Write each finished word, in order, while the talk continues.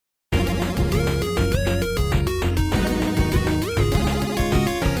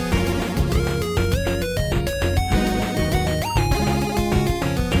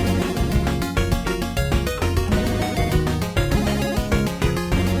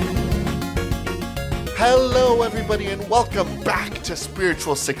Hello, everybody, and welcome back to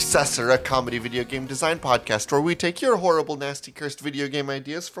Spiritual Successor, a comedy video game design podcast where we take your horrible, nasty, cursed video game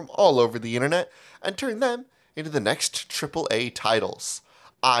ideas from all over the internet and turn them into the next AAA titles.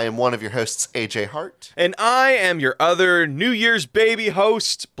 I am one of your hosts, AJ Hart. And I am your other New Year's baby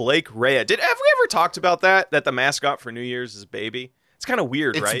host, Blake Rea. Have we ever talked about that the mascot for New Year's is Baby? It's kind of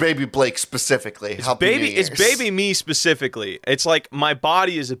weird, right? It's Baby Blake specifically. It's Baby me specifically. It's like my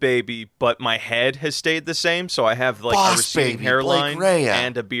body is a baby, but my head has stayed the same, so I have like a receding hairline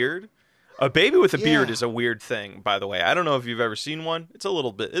and a beard. A baby with a beard is a weird thing, by the way. I don't know if you've ever seen one. It's a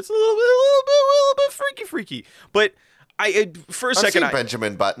little bit freaky. But I've seen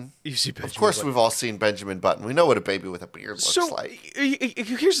Benjamin Button. You see Benjamin Of course, Button. We've all seen Benjamin Button. We know what a baby with a beard looks like.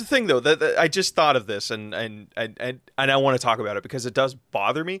 Here's the thing, though. That I just thought of this, and I want to talk about it because it does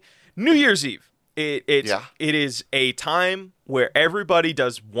bother me. New Year's Eve. It is a time where everybody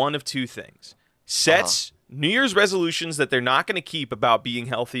does one of two things: sets New Year's resolutions that they're not going to keep about being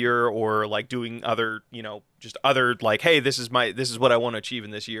healthier or like doing other, like, hey, this is what I want to achieve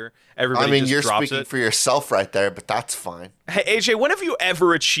in this year. Everybody just you're drops speaking it. for yourself right there, but that's fine. Hey, AJ, when have you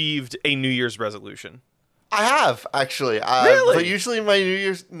ever achieved a New Year's resolution? I have, actually. Really? But usually my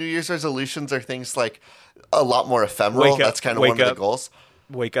New Year's resolutions are things like a lot more ephemeral. That's kind of one of the goals.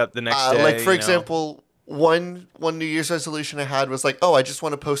 Wake up the next day. Like, for example, one New Year's resolution I had was like, I just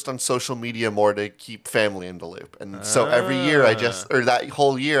want to post on social media more to keep family in the loop. And so every year that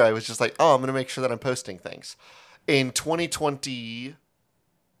whole year, I was just like, I'm going to make sure that I'm posting things. In 2020,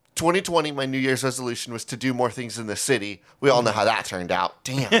 my New Year's resolution was to do more things in the city. We all know how that turned out.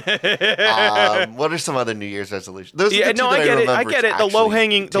 Damn. What are some other New Year's resolutions? Those are the two that I get it. The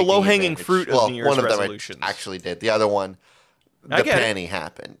low-hanging fruit of New Year's resolutions. One of them I actually did. The other one, the panty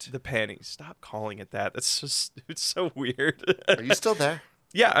happened. The panty. Stop calling it that. It's so weird. Are you still there?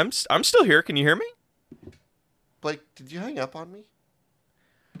 Yeah, I'm still here. Can you hear me? Blake, did you hang up on me?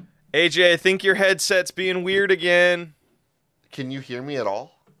 AJ, I think your headset's being weird again. Can you hear me at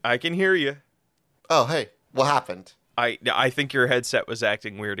all? I can hear you. Oh, hey. What happened? I think your headset was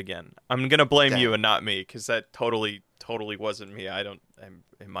acting weird again. I'm going to blame you and not me because that totally wasn't me. It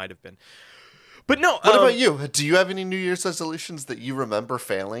might have been. But no. What about you? Do you have any New Year's resolutions that you remember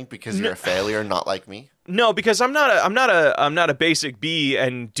failing because you're a failure, not like me? No, because I'm not a basic B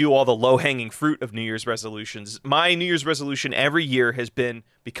and do all the low-hanging fruit of New Year's resolutions. My New Year's resolution every year has been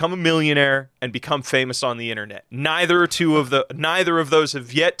become a millionaire and become famous on the internet. Neither of those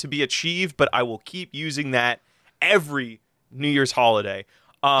have yet to be achieved, but I will keep using that every New Year's holiday.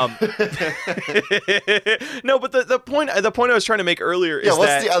 No, but the point I was trying to make earlier is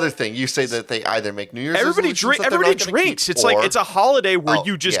what's the other thing? You say that they either make New Year's resolutions everybody drinks. It's like it's a holiday where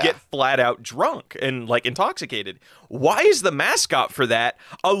you just get flat out drunk and like intoxicated. Why is the mascot for that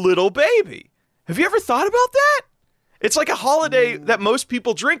a little baby? Have you ever thought about that? It's like a holiday that most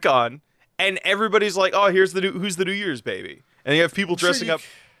people drink on, and everybody's like, "Oh, who's the New Year's baby?" And you have people dressing up.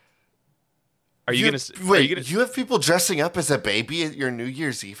 You have people dressing up as a baby at your New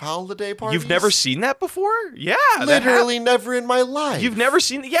Year's Eve holiday party? You've never seen that before? Yeah. Literally never in my life. You've never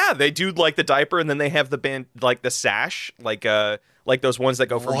seen Yeah, they do like the diaper and then they have the band, like the sash, like those ones that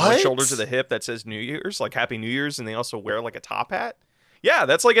go from one shoulder to the hip that says New Year's, like Happy New Year's, and they also wear like a top hat. Yeah,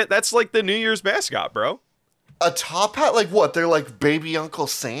 that's like the New Year's mascot, bro. A top hat? Like what? They're like Baby Uncle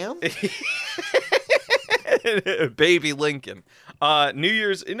Sam? Baby Lincoln. New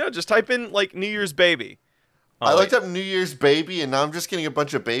Year's, just type in like New Year's baby. I looked up New Year's baby, and now I'm just getting a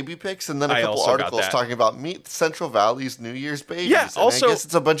bunch of baby pics, and then a couple articles talking about Meet Central Valley's New Year's babies. Yeah, also, I guess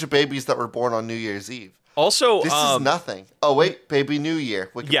it's a bunch of babies that were born on New Year's Eve. Also, this is nothing. Oh wait, Baby New Year.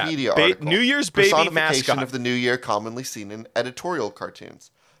 Wikipedia article. New Year's baby mascot of the New Year, commonly seen in editorial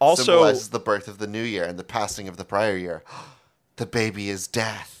cartoons. Also, symbolizes the birth of the New Year and the passing of the prior year. The baby is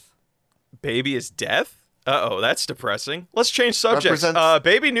death. Baby is death? Uh-oh, that's depressing. Let's change subjects.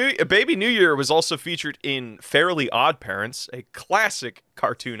 Baby New Year was also featured in Fairly Odd Parents, a classic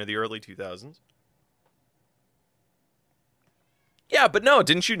cartoon of the early 2000s. Yeah, but no,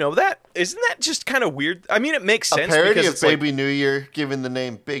 didn't you know that? Isn't that just kind of weird? I mean, it makes sense. A parody of Baby New Year, given the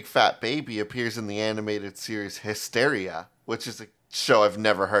name Big Fat Baby, appears in the animated series Hysteria, which is a show I've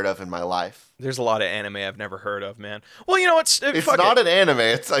never heard of in my life. There's a lot of anime I've never heard of, man. Well, you know what? It's not an anime,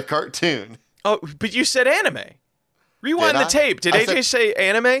 it's a cartoon. Oh, but you said anime. Rewind the tape. Did AJ say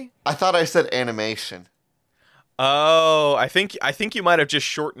anime? I thought I said animation. Oh, I think you might have just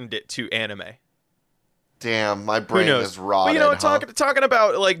shortened it to anime. Damn, my brain is rotted. But talking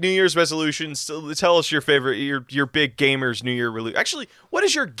about like New Year's resolutions, tell us your favorite, your big gamer's New Year resolution. Actually, what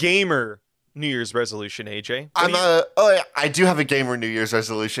is your gamer New Year's resolution, AJ? I do have a gamer New Year's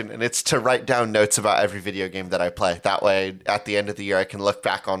resolution, and it's to write down notes about every video game that I play. That way, at the end of the year, I can look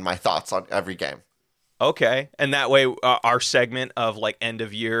back on my thoughts on every game. Okay, and that way, our segment of like end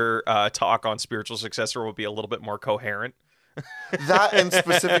of year talk on Spiritual Successor will be a little bit more coherent. That, and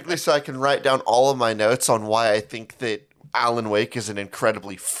specifically so I can write down all of my notes on why I think that Alan Wake is an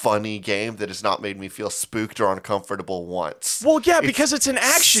incredibly funny game that has not made me feel spooked or uncomfortable once. Well, yeah, because it's an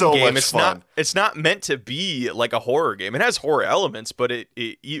action so game. Much fun. It's not meant to be like a horror game. It has horror elements, but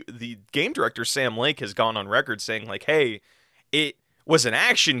the game director Sam Lake has gone on record saying like, "Hey, it was an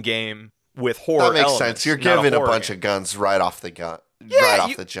action game with horror elements." That makes sense. You're giving a bunch of guns right off the gun. Yeah, right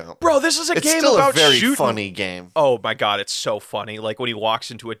off the jump. Bro, this is a game still about a very shooting. funny game. Oh my god, it's so funny. Like when he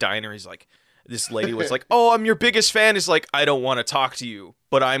walks into a diner, he's like, this lady was like, "Oh, I'm your biggest fan." Is like, "I don't want to talk to you,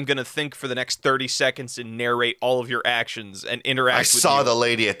 but I'm going to think for the next 30 seconds and narrate all of your actions and interact with you." I saw the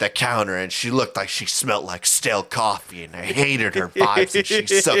lady at the counter, and she looked like she smelled like stale coffee, and I hated her vibes, and she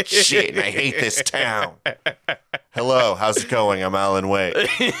sucked shit, and I hate this town. Hello, how's it going? I'm Alan Wake.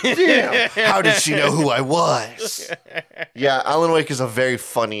 Damn, how did she know who I was? Yeah, Alan Wake is a very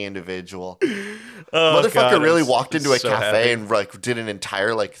funny individual. Motherfucker God, really walked into a cafe and like did an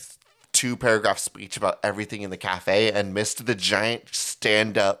entire like 2-paragraph speech about everything in the cafe and missed the giant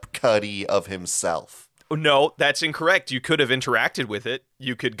stand-up cutty of himself. No, that's incorrect. You could have interacted with it.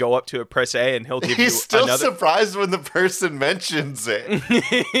 You could go up to a press A and he'll give you He's still surprised when the person mentions it.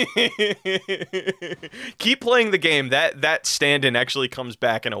 Keep playing the game. That stand-in actually comes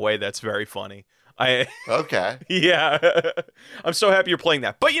back in a way that's very funny. Okay. Yeah. I'm so happy you're playing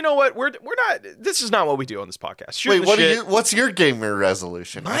that. But you know what? We're not. This is not what we do on this podcast. Wait, what's your gamer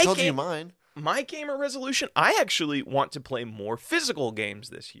resolution? I told you mine. My gamer resolution, I actually want to play more physical games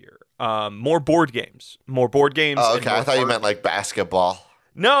this year. More board games. Oh, okay. I thought you meant like basketball.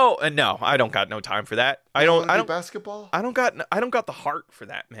 No, I don't got no time for that. I don't basketball. I don't got the heart for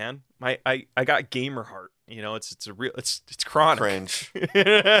that, man. I got gamer heart. You know, it's chronic. Cringe.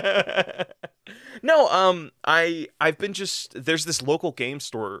 No, I've been there's this local game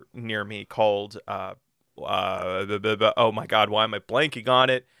store near me called oh my god, why am I blanking on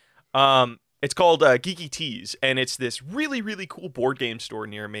it? It's called Geeky Teas, and it's this really, really cool board game store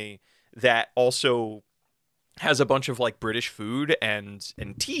near me that also has a bunch of like British food and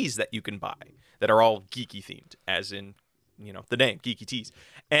teas that you can buy that are all geeky themed, as in, you know, the name Geeky Teas.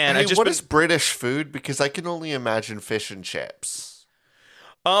 And what is British food? Because I can only imagine fish and chips.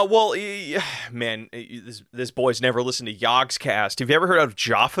 Well, man, this boy's never listened to Yogscast. Have you ever heard of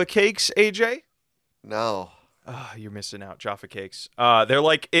Jaffa Cakes, AJ? No. You're missing out. Jaffa Cakes. They're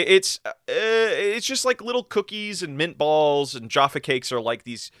like it's just like little cookies and mint balls, and Jaffa Cakes are like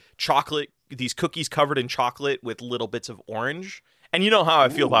these cookies covered in chocolate with little bits of orange. And you know how I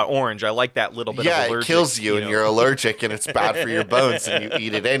feel about orange. I like that little bit of allergic. Yeah, it kills you, and you're allergic, and it's bad for your bones, and you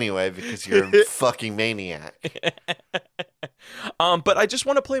eat it anyway because you're a fucking maniac. But I just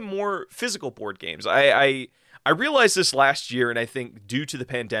want to play more physical board games. I realized this last year, and I think due to the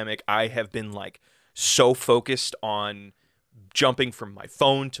pandemic, I have been like so focused on jumping from my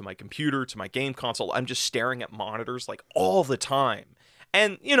phone to my computer to my game console. I'm just staring at monitors like all the time.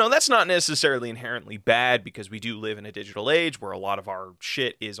 And, you know, that's not necessarily inherently bad because we do live in a digital age where a lot of our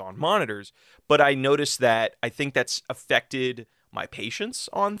shit is on monitors. But I noticed that I think that's affected my patience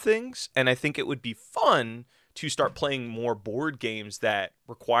on things. And I think it would be fun to start playing more board games that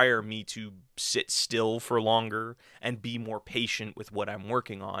require me to sit still for longer and be more patient with what I'm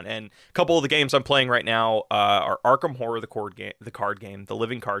working on. And a couple of the games I'm playing right now are Arkham Horror, the card game, the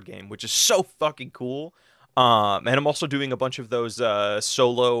living card game, which is so fucking cool. And I'm also doing a bunch of those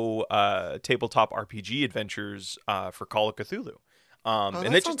solo tabletop RPG adventures for Call of Cthulhu.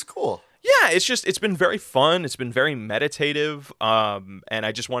 And that sounds cool. Yeah, it's been very fun. It's been very meditative. And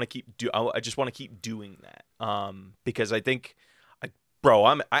I just want to keep doing that. Because I think,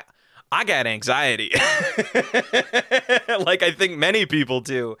 I got anxiety. Like I think many people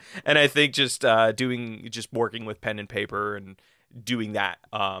do. And I think just working with pen and paper and doing that,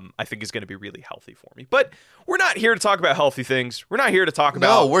 I think is going to be really healthy for me. But we're not here to talk about healthy things. We're not here to talk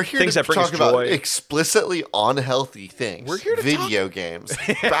about we're here things to that bring talk us joy. about explicitly unhealthy things. We're here to video games,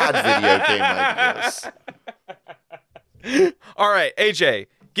 bad video game ideas. All right, AJ,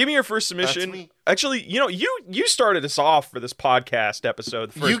 give me your first submission. That's me. Actually, you started us off for this podcast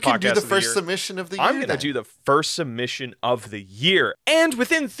episode. You can do the first submission of the year. I'm going to do the first submission of the year. And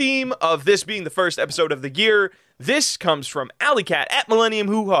within theme of this being the first episode of the year, this comes from Alley Cat at Millennium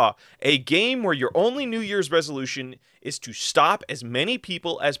Hoo Ha, a game where your only New Year's resolution is to stop as many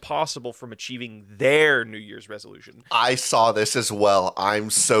people as possible from achieving their New Year's resolution. I saw this as well.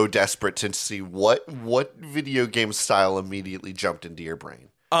 I'm so desperate to see what video game style immediately jumped into your brain.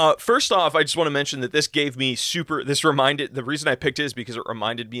 First off, I just want to mention that this gave me the reason I picked it is because it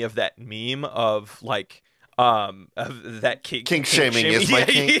reminded me of that meme of like, of that kink shaming is my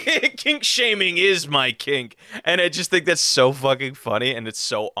kink. Kink shaming is my kink. And I just think that's so fucking funny and it's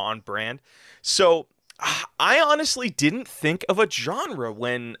so on brand. So I honestly didn't think of a genre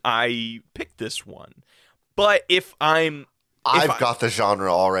when I picked this one. But I've got the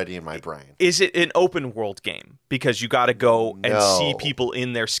genre already in my brain. Is it an open world game? Because you got to go and see people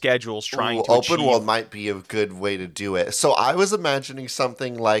in their schedules trying to open world might be a good way to do it. So I was imagining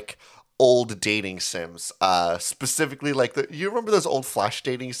something like old dating sims, specifically like you remember those old Flash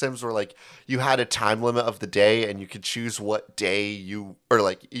dating sims where like you had a time limit of the day and you could choose what day you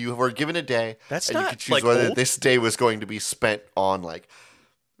were given a day. That's and not you could choose like whether old? This day was going to be spent on like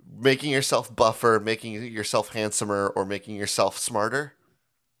making yourself buffer, making yourself handsomer, or making yourself smarter.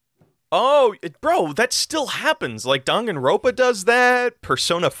 Oh, bro, that still happens. Like Danganronpa does that.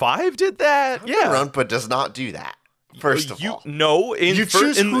 Persona 5 did that. Danganronpa does not do that. First of all, no, you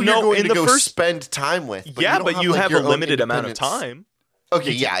choose who you're going to go spend time with. But but you have a limited amount of time.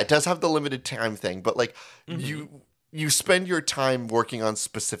 Okay, yeah, it does have the limited time thing, but like you spend your time working on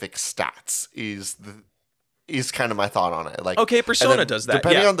specific stats is kind of my thought on it. Like, okay, Persona does that.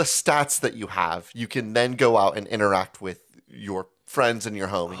 Depending on the stats that you have, you can then go out and interact with your friends and your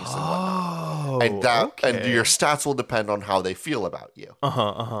homies and whatnot. And your stats will depend on how they feel about you.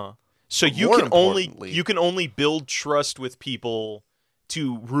 So you can only build trust with people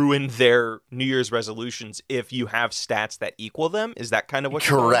to ruin their New Year's resolutions if you have stats that equal them. Is that kind of what?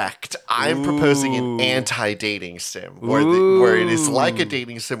 Correct. I'm proposing an anti-dating sim where it is like a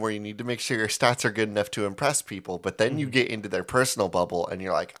dating sim where you need to make sure your stats are good enough to impress people, but then you get into their personal bubble and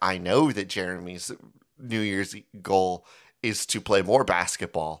you're like, I know that Jeremy's New Year's goal is to play more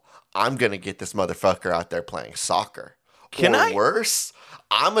basketball. I'm gonna get this motherfucker out there playing soccer. Worse,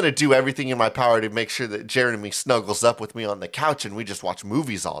 I'm going to do everything in my power to make sure that Jeremy snuggles up with me on the couch and we just watch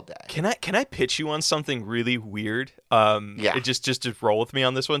movies all day. Can I pitch you on something really weird? Yeah. Just to roll with me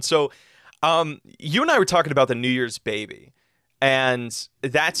on this one. So, you and I were talking about the New Year's baby, and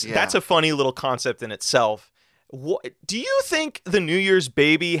that's a funny little concept in itself. Do you think the New Year's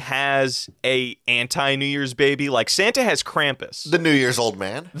baby has a anti-New Year's baby? Like Santa has Krampus. The New Year's old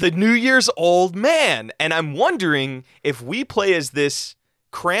man. The New Year's old man. And I'm wondering if we play as this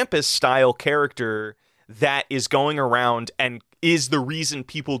Krampus-style character that is going around and is the reason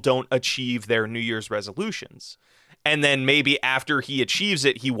people don't achieve their New Year's resolutions. And then maybe after he achieves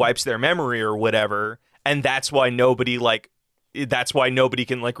it, he wipes their memory or whatever. And that's why nobody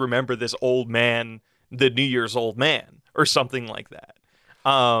can like remember this old man, the New Year's old man, or something like that.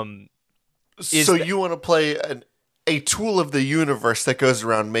 You want to play a tool of the universe that goes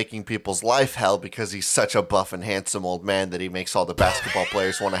around making people's life hell because he's such a buff and handsome old man that he makes all the basketball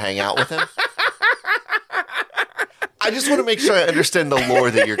players want to hang out with him? I just want to make sure I understand the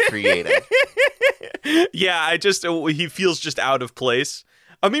lore that you're creating. Yeah, he feels just out of place.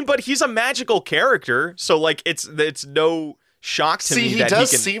 I mean, but he's a magical character, so like it's no shock to me that he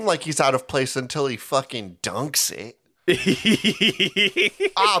does seem like he's out of place until he fucking dunks it.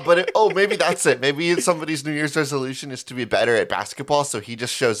 Maybe that's it. Maybe somebody's New Year's resolution is to be better at basketball, so he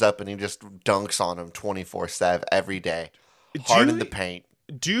just shows up and he just dunks on him 24/7 every day, hard in the paint.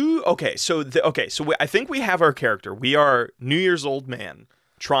 I think we have our character. We are New Year's old man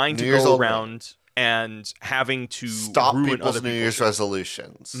trying to go around and having to stop ruin people's other New Year's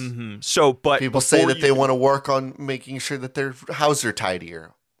resolutions. Mm-hmm. So, but people say that they want to work on making sure that their houses are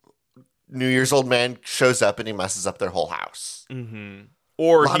tidier. New Year's old man shows up and he messes up their whole house. Mm-hmm.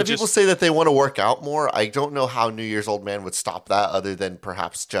 Or a lot of people say that they want to work out more. I don't know how New Year's old man would stop that, other than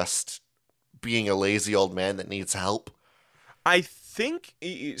perhaps just being a lazy old man that needs help. I think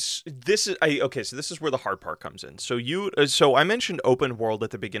this is where the hard part comes in. So I mentioned open world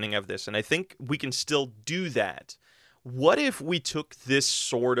at the beginning of this, and I think we can still do that. What if we took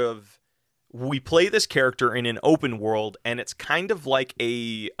this we play this character in an open world, and it's kind of like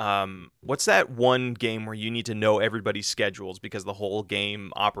a what's that one game where you need to know everybody's schedules because the whole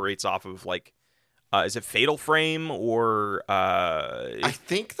game operates off of like is it Fatal Frame or I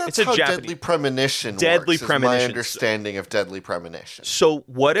think that's how Deadly Premonition Deadly works, Premonition. Is my understanding of Deadly Premonition. So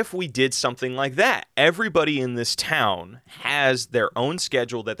what if we did something like that? Everybody in this town has their own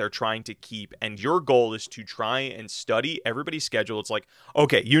schedule that they're trying to keep, and your goal is to try and study everybody's schedule. It's like,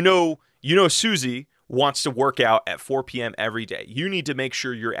 okay, you know Susie wants to work out at 4 p.m. every day. You need to make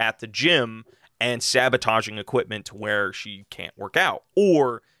sure you're at the gym and sabotaging equipment to where she can't work out.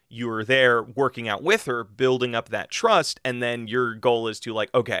 Or you're there working out with her, building up that trust, and then your goal is to like,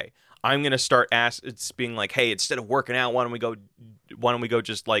 okay, I'm gonna start it's being like, hey, instead of working out, why don't we go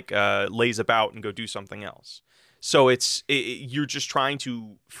just like laze about and go do something else? So you're just trying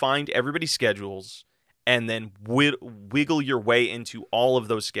to find everybody's schedules and then wiggle your way into all of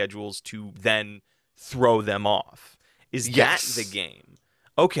those schedules to then throw them off. Is that the game?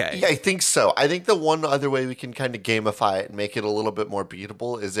 Okay. Yeah, I think so. I think the one other way we can kind of gamify it and make it a little bit more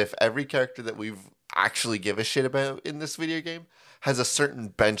beatable is if every character that we've actually give a shit about in this video game has a certain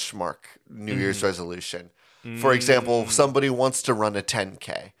benchmark New Year's resolution. For example, somebody wants to run a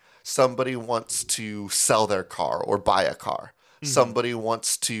 10K. Somebody wants to sell their car or buy a car. Somebody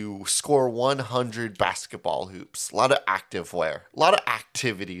wants to score 100 basketball hoops. A lot of active wear. A lot of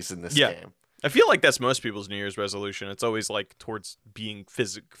activities in this game. I feel like that's most people's New Year's resolution. It's always like towards being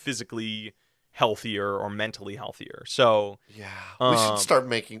physically healthier or mentally healthier. So yeah, we should start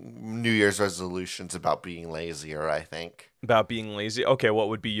making New Year's resolutions about being lazier. I think about being lazy. Okay, what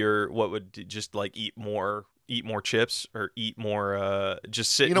would just like eat more chips or eat more?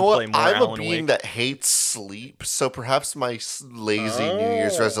 Just sit. Play more I'm Alan a being Wake. that hates sleep, so perhaps my lazy New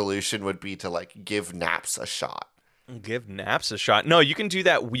Year's resolution would be to like give naps a shot. Give naps a shot. No, you can do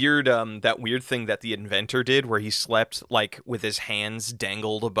that weird thing that the inventor did where he slept like with his hands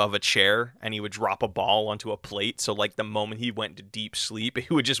dangled above a chair and he would drop a ball onto a plate. So like the moment he went to deep sleep,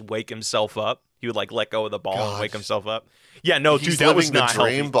 he would just wake himself up. He would like let go of the ball and wake himself up. Yeah, no, He's dude, that was living not the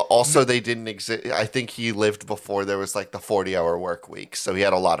dream, healthy. But also they didn't exist. I think he lived before there was like the 40-hour work week. So he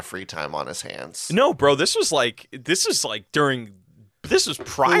had a lot of free time on his hands. No, bro, this was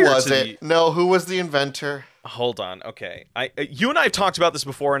prior Who was to it? No, who was the inventor? Hold on. Okay. You and I have talked about this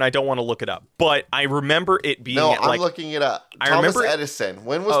before, and I don't want to look it up, but I remember it being I'm looking it up. Thomas Edison.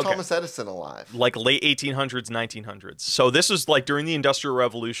 When was Thomas Edison alive? Like late 1800s, 1900s. So this was like during the Industrial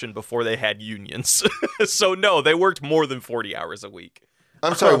Revolution before they had unions. So no, they worked more than 40 hours a week.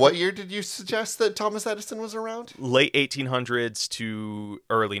 I'm sorry, what year did you suggest that Thomas Edison was around? Late 1800s to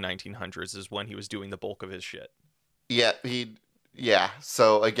early 1900s is when he was doing the bulk of his shit. Yeah,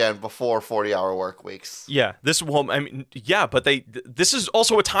 so again, before 40-hour work weeks. Yeah, this is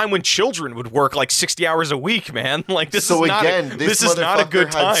also a time when children would work like 60 hours a week, man. Like this is not a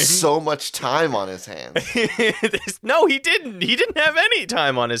good time. Had so much time on his hands. No, he didn't. He didn't have any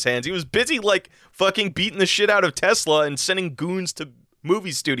time on his hands. He was busy like fucking beating the shit out of Tesla and sending goons to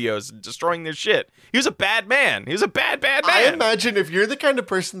movie studios and destroying their shit. He was a bad man. He was a bad man. I imagine if you're the kind of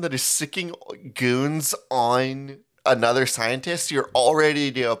person that is sicking goons on another scientist, you're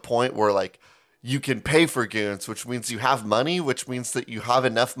already to a point where like you can pay for goons, which means you have money, which means that you have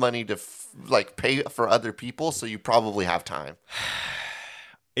enough money to pay for other people, so you probably have time.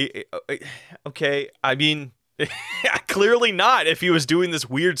 Okay, I mean, clearly not if he was doing this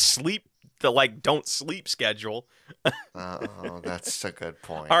weird don't sleep schedule. Oh, that's a good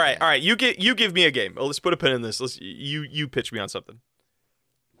point. All right, you give me a game. Let's put a pin in this. You pitch me on something.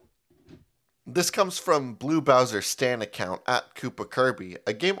 This comes from Blue Bowser Stan account at Koopa Kirby,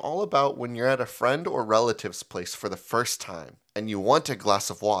 a game all about when you're at a friend or relative's place for the first time, and you want a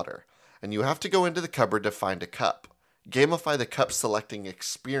glass of water, and you have to go into the cupboard to find a cup. Gamify the cup selecting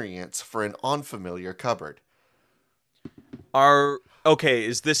experience for an unfamiliar cupboard.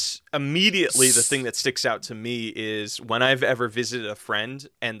 Is this immediately the thing that sticks out to me is when I've ever visited a friend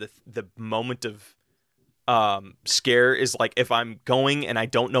and the moment of scare is like if I'm going and I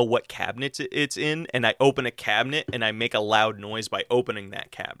don't know what cabinet it's in and I open a cabinet and I make a loud noise by opening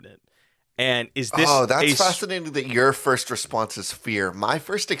that cabinet. And is this that's fascinating that your first response is fear. My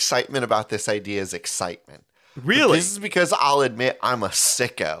first excitement about this idea is excitement. Really? But this is because I'll admit I'm a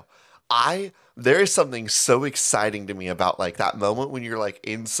sicko. There is something so exciting to me about like that moment when you're like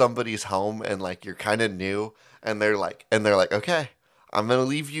in somebody's home and like you're kind of new and they're like, okay, I'm going to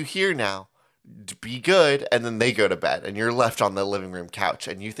leave you here now. be good, and then they go to bed, and you're left on the living room couch,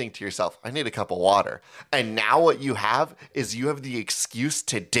 and you think to yourself, I need a cup of water. And now what you have is you have the excuse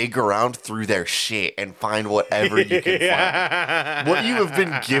to dig around through their shit and find whatever you can find. What you have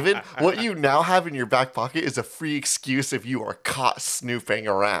been given, what you now have in your back pocket is a free excuse if you are caught snooping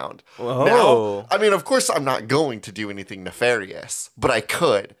around. Whoa. Now, I mean, of course, I'm not going to do anything nefarious, but I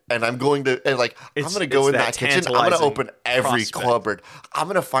could, and I'm going to, and like, I'm going to go in that kitchen, I'm going to open every cupboard, I'm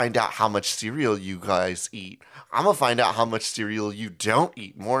going to find out how much cereal you guys eat. I'm gonna find out how much cereal you don't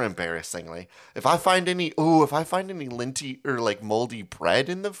eat. More embarrassingly, if I find any linty or like moldy bread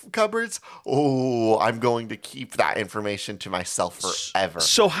in the cupboards, I'm going to keep that information to myself forever.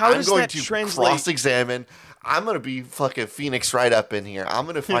 So how does that translate? Cross-examine. I'm going to be fucking Phoenix right up in here. I'm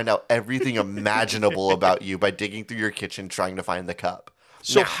going to find out everything imaginable about you by digging through your kitchen trying to find the cup.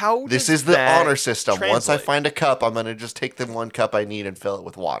 So now, how this is the honor system. translate? Once I find a cup, I'm going to just take the one cup I need and fill it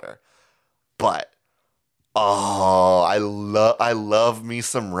with water. But I love me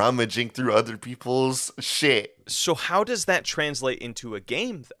some rummaging through other people's shit. So how does that translate into a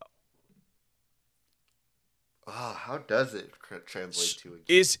game, though? How does it translate to a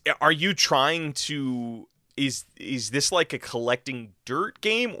game? Are you trying to? Is this like a collecting dirt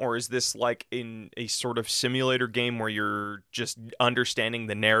game, or is this like in a sort of simulator game where you're just understanding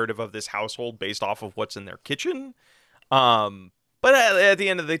the narrative of this household based off of what's in their kitchen? But at the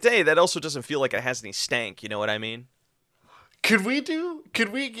end of the day, that also doesn't feel like it has any stank. You know what I mean? Could we do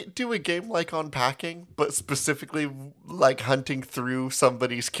a game like Unpacking, but specifically like hunting through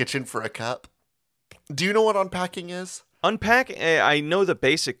somebody's kitchen for a cup? Do you know what Unpacking is? Unpacking, I know the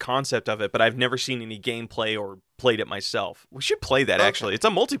basic concept of it, but I've never seen any gameplay or played it myself. We should play that, actually. It's a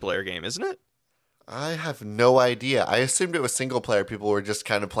multiplayer game, isn't it? I have no idea. I assumed it was single player. People were just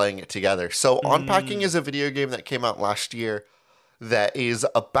kind of playing it together. So Unpacking is a video game that came out last year. That is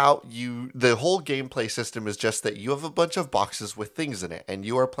about you. The whole gameplay system is just that you have a bunch of boxes with things in it, and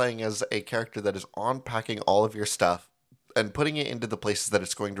you are playing as a character that is unpacking all of your stuff and putting it into the places that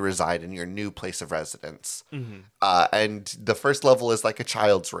it's going to reside in your new place of residence. Mm-hmm. And the first level is like a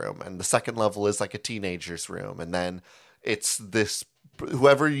child's room, and the second level is like a teenager's room, and then it's this.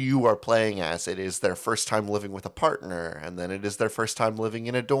 Whoever you are playing as, it is their first time living with a partner, and then it is their first time living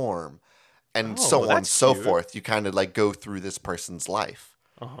in a dorm. And so on and so forth. You kind of like go through this person's life.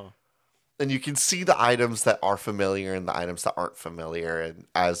 And you can see the items that are familiar and the items that aren't familiar. And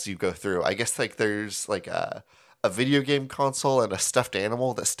as you go through, I guess like there's like a video game console and a stuffed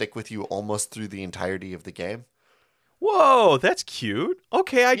animal that stick with you almost through the entirety of the game. Whoa, that's cute.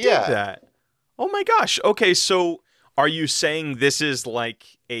 Okay, I dig that. Oh my gosh. Okay, so are you saying this is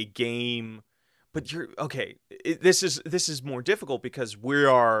like a game, but this is more difficult because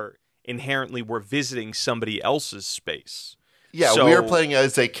we're visiting somebody else's space. Yeah, so, we are playing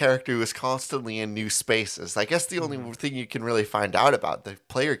as a character who is constantly in new spaces. I guess the only thing you can really find out about the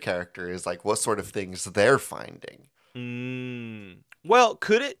player character is like what sort of things they're finding. Well,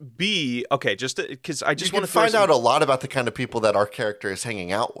 could it be just because I just want to find out a lot about the kind of people that our character is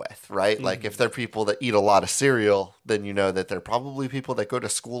hanging out with, right? Like if they're people that eat a lot of cereal, then you know that they're probably people that go to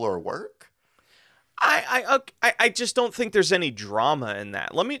school or work. I just don't think there's any drama in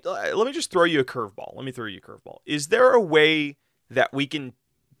that. Let me just throw you a curveball. Is there a way that we can?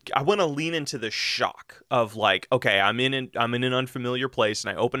 I want to lean into the shock of like, okay, I'm in an unfamiliar place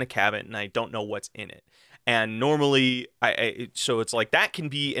and I open a cabinet and I don't know what's in it. And normally, so it's like that can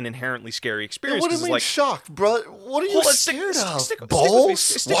be an inherently scary experience. What do you mean like, shock, bro? What are you scared of?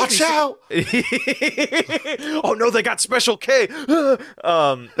 Balls? Watch out! Oh no, they got Special K.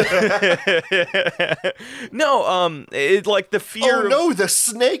 No, like the fear. Oh no, the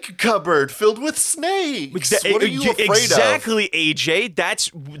snake cupboard filled with snakes. What are you afraid of? Exactly, AJ.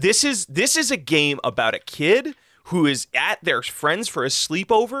 This is a game about a kid who is at their friends for a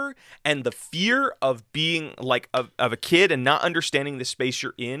sleepover, and the fear of being like of a kid and not understanding the space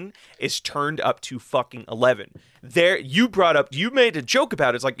you're in is turned up to fucking 11. There, you made a joke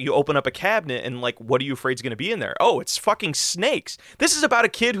about it. It's like you open up a cabinet and like, what are you afraid is going to be in there? Oh, it's fucking snakes. This is about a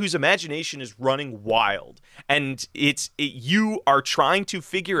kid whose imagination is running wild, and you are trying to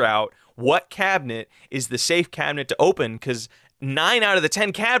figure out what cabinet is the safe cabinet to open, because 9 out of the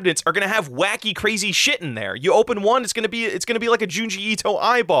 10 cabinets are gonna have wacky, crazy shit in there. You open one, it's gonna be like a Junji Ito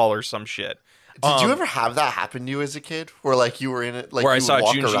eyeball or some shit. Did you ever have that happen to you as a kid, where like you were in it, like where you I saw would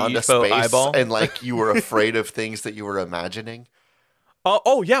walk Junji around Ito a space eyeball? and like you were afraid of things that you were imagining?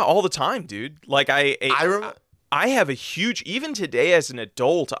 Oh yeah, all the time, dude. Like I have a huge, even today as an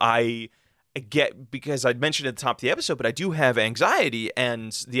adult, I get, because I'd mentioned at the top of the episode, but I do have anxiety,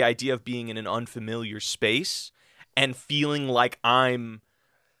 and the idea of being in an unfamiliar space and feeling like I'm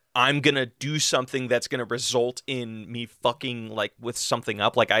I'm going to do something that's going to result in me fucking like with something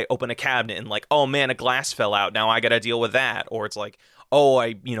up. Like I open a cabinet and like, oh man, a glass fell out. Now I got to deal with that. Or it's like, oh,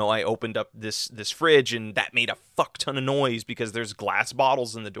 I opened up this fridge and that made a fuck ton of noise because there's glass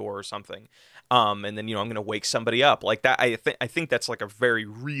bottles in the door or something. And then, I'm going to wake somebody up like that. I think that's like a very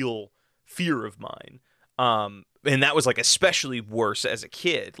real fear of mine. And that was like especially worse as a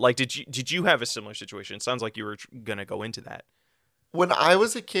kid. Like, did you have a similar situation? It sounds like you were going to go into that. When I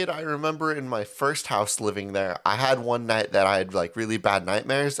was a kid, I remember in my first house living there, I had one night that I had like really bad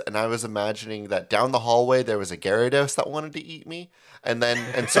nightmares, and I was imagining that down the hallway there was a Gyarados that wanted to eat me, and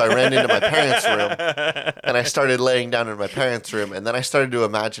so I ran into my parents' room, and I started laying down in my parents' room, and then I started to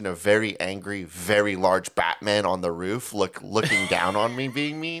imagine a very angry, very large Batman on the roof looking down on me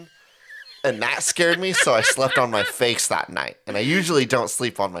being mean. And that scared me, so I slept on my face that night. And I usually don't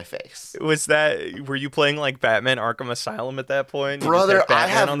sleep on my face. Were you playing like Batman Arkham Asylum at that point? Brother, I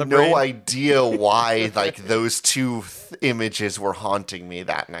have no idea why like those two images were haunting me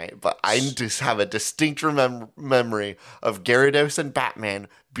that night. But I just have a distinct memory of Gyarados and Batman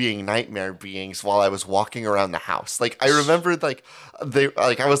being nightmare beings while I was walking around the house. Like I remembered I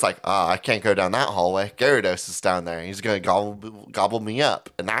was like, I can't go down that hallway. Gyarados is down there. He's going to gobble me up.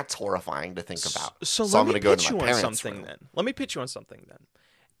 And that's horrifying to think about. So I'm going to go to my parents' room. Let me pitch you on something then.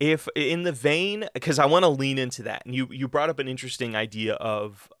 If in the vein, because I want to lean into that, and you brought up an interesting idea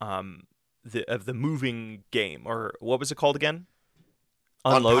of the moving game, or what was it called again?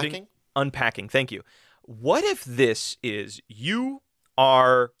 Unpacking. Thank you. What if this is you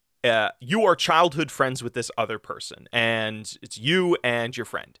are childhood friends with this other person, and it's you and your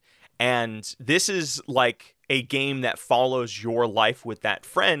friend, and this is like a game that follows your life with that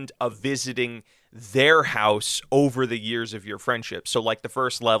friend of visiting their house over the years of your friendship. So like the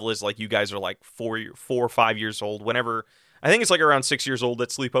first level is like you guys are like 4 or 5 years old. Whenever I think it's like around 6 years old that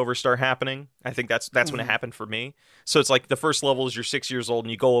sleepovers start happening. I think that's when it happened for me. So it's like the first level is you're 6 years old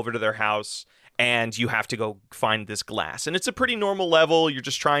and you go over to their house and you have to go find this glass. And it's a pretty normal level. You're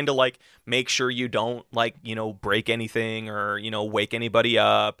just trying to like make sure you don't like, break anything or, wake anybody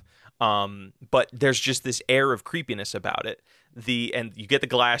up. But there's just this air of creepiness about it. And you get the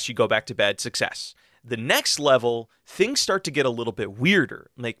glass, you go back to bed, success. The next level, things start to get a little bit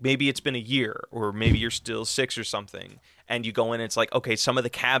weirder. Like maybe it's been a year, or maybe you're still 6 or something, and you go in and it's like, okay, some of the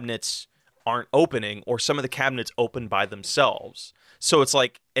cabinets aren't opening, or some of the cabinets open by themselves. So it's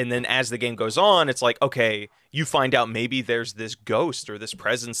like, and then as the game goes on, it's like, okay, you find out maybe there's this ghost or this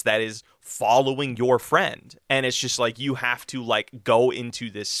presence that is following your friend. And it's just like, you have to like go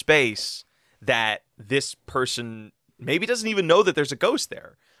into this space that this person maybe doesn't even know that there's a ghost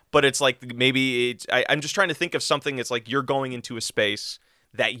there. But it's like, maybe I'm just trying to think of something. It's like you're going into a space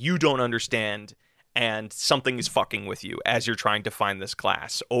that you don't understand, and something is fucking with you as you're trying to find this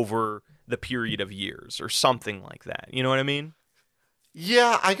glass over the period of years or something like that. You know what I mean?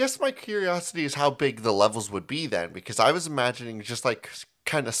 Yeah, I guess my curiosity is how big the levels would be then, because I was imagining just like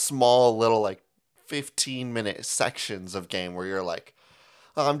kind of small little like 15-minute sections of game where you're like,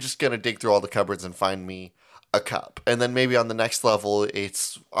 oh, I'm just going to dig through all the cupboards and find me a cup. And then maybe on the next level,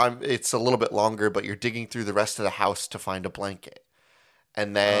 it's a little bit longer, but you're digging through the rest of the house to find a blanket.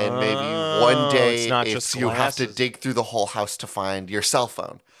 And then maybe one day you have to dig through the whole house to find your cell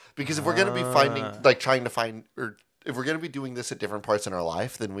phone. Because if we're going to be if we're going to be doing this at different parts in our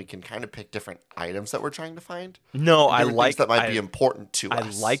life, then we can kind of pick different items that we're trying to find. No, I like that might be important to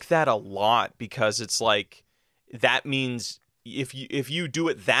us. I like that a lot, because it's like, that means if you do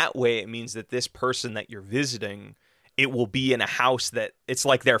it that way, it means that this person that you're visiting, it will be in a house that it's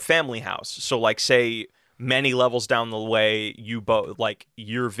like their family house. So like, say many levels down the way,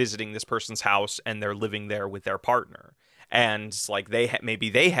 you're visiting this person's house and they're living there with their partner, and like maybe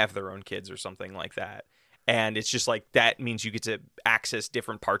they have their own kids or something like that. And it's just like, that means you get to access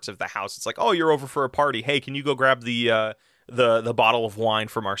different parts of the house. It's like, oh, you're over for a party. Hey, can you go grab the bottle of wine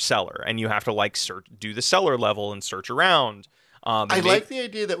from our cellar? And you have to like do the cellar level and search around. I like the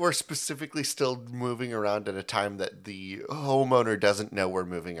idea that we're specifically still moving around at a time that the homeowner doesn't know we're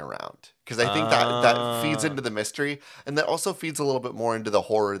moving around. Because I think that feeds into the mystery. And that also feeds a little bit more into the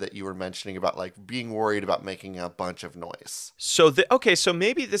horror that you were mentioning about like being worried about making a bunch of noise. So so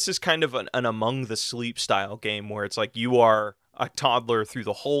maybe this is kind of an Among the Sleep style game where it's like you are a toddler through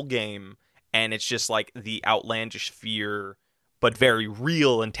the whole game, and it's just like the outlandish fear, but very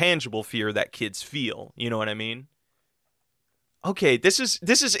real and tangible fear that kids feel. You know what I mean? Okay, this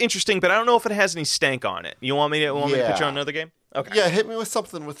is interesting, but I don't know if it has any stank on it. You want me to put you on another game? Okay. Yeah, hit me with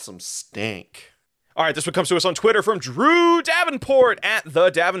something with some stank. All right, this one comes to us on Twitter from Drew Davenport at the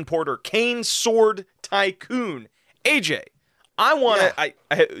Davenporter. Cane Sword Tycoon. AJ, I want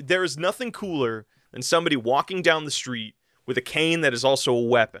to. There is nothing cooler than somebody walking down the street with a cane that is also a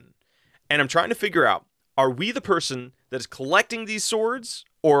weapon. And I'm trying to figure out, are we the person that is collecting these swords,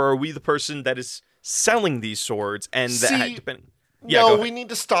 or are we the person that is selling these swords? And we need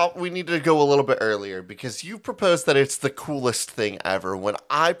to stop. We need to go a little bit earlier, because you proposed that it's the coolest thing ever, when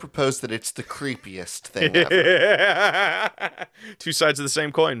I propose that it's the creepiest thing ever. Two sides of the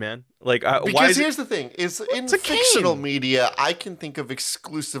same coin, man. Like, because here's the thing: in fictional media, I can think of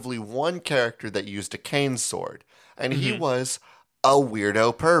exclusively one character that used a cane sword, and he was a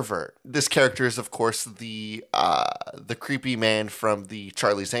weirdo pervert. This character is, of course, the creepy man from the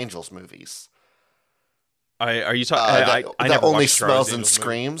Charlie's Angels movies. Are you talking? That only smells and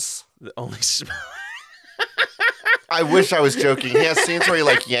screams. The only smell. I wish I was joking. He has scenes where he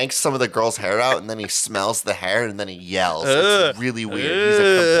like yanks some of the girl's hair out, and then he smells the hair, and then he yells. It's really weird. He's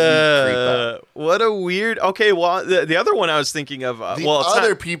a complete creepo. What a weird. Okay, well, the other one I was thinking of.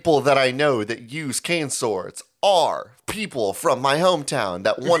 People that I know that use cane swords are people from my hometown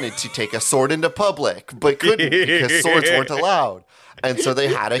that wanted to take a sword into public, but couldn't because swords weren't allowed. And so they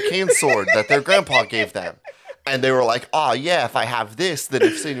had a cane sword that their grandpa gave them. And they were like, oh, yeah, if I have this, then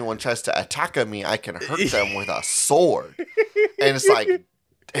if anyone tries to attack me, I can hurt them with a sword. And it's like,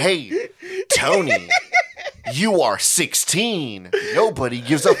 hey, Tony, you are 16. Nobody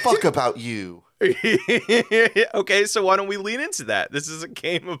gives a fuck about you. Okay, so why don't we lean into that? This is a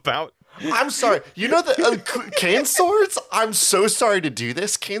game about... I'm sorry. You know the cane swords? I'm so sorry to do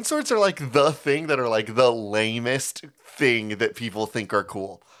this. Cane swords are like the thing that are like the lamest thing that people think are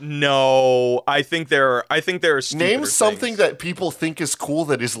cool. No, I think there are Name something that people think is cool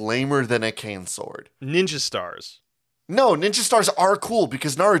that is lamer than a cane sword. Ninja stars. No, ninja stars are cool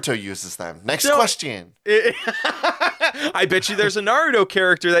because Naruto uses them. Next question. I bet you there's a Naruto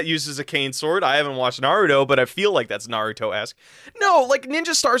character that uses a cane sword. I haven't watched Naruto, but I feel like that's Naruto-esque. No, like,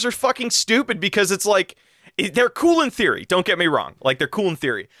 ninja stars are fucking stupid because it's like, they're cool in theory. Don't get me wrong. Like, they're cool in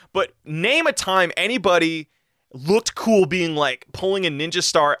theory. But name a time anybody looked cool being like pulling a ninja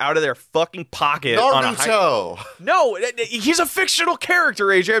star out of their fucking pocket. Naruto. No, he's a fictional character,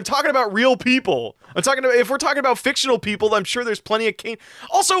 AJ. I'm talking about real people. If we're talking about fictional people, I'm sure there's plenty of cane.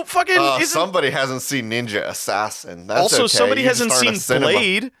 Also, fucking somebody hasn't seen Ninja Assassin. That's also, okay. somebody hasn't seen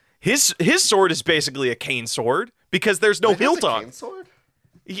Blade. His sword is basically a cane sword because there's no hilt on. Cane sword?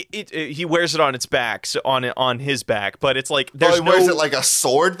 He wears it on its back, on his back, but it's like there's he wears it like a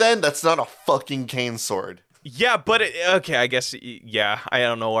sword. Then that's not a fucking cane sword. Yeah, but okay, I guess, yeah, I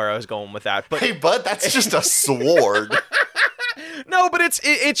don't know where I was going with that. But hey, bud, that's just a sword. No, but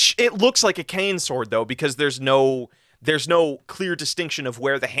it looks like a cane sword though, because there's no clear distinction of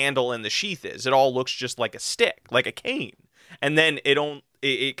where the handle and the sheath is. It all looks just like a stick, like a cane, and then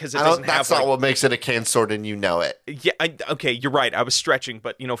because it doesn't have. That's not what makes it a cane sword, and you know it. Yeah, okay, you're right. I was stretching,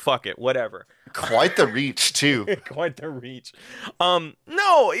 but fuck it, whatever. Quite the reach too. Quite the reach.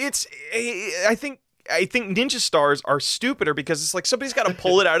 No, I think ninja stars are stupider because it's like somebody's got to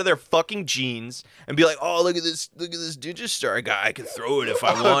pull it out of their fucking jeans and be like, "Oh, look at this ninja star guy! I could throw it if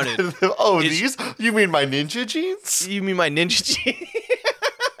I wanted." These? You mean my ninja jeans? You mean my ninja jeans?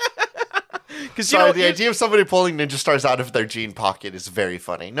 Sorry, the idea of somebody pulling ninja stars out of their jean pocket is very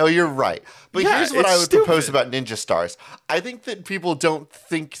funny. No, you're right. But here's what I would propose about ninja stars. I think that people don't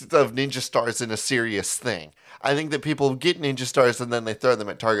think of ninja stars in a serious thing. I think that people get ninja stars and then they throw them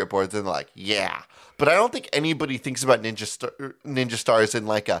at target boards and they're like, yeah. But I don't think anybody thinks about ninja stars in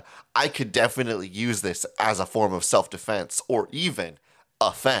like I could definitely use this as a form of self-defense or even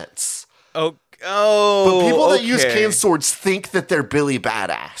offense. Oh, but people that use cane swords think that they're Billy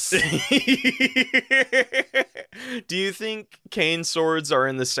Badass. Do you think cane swords are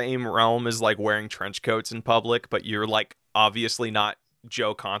in the same realm as like wearing trench coats in public, but you're like obviously not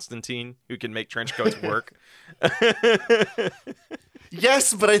Joe Constantine who can make trench coats work?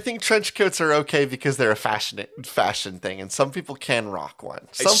 Yes, but I think trench coats are okay because they're a fashion thing, and some people can rock one.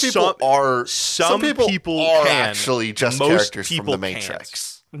 Some people are actually just characters from the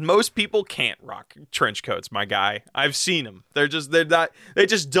Matrix. Most people can't rock trench coats, my guy. I've seen them. They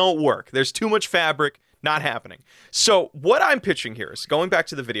just don't work. There's too much fabric, not happening. So what I'm pitching here is going back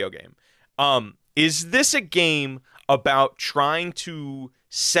to the video game. Is this a game about trying to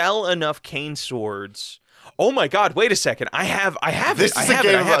sell enough cane swords? Oh my God! Wait a second. I have this is a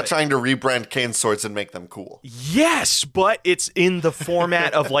game about trying to rebrand cane swords and make them cool. Yes, but it's in the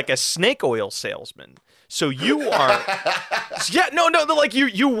format of like a snake oil salesman. So you are, no. Like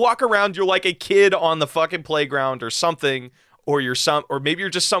you walk around. You're like a kid on the fucking playground or something, or maybe you're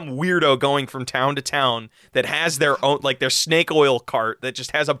just some weirdo going from town to town that has their own, like their snake oil cart that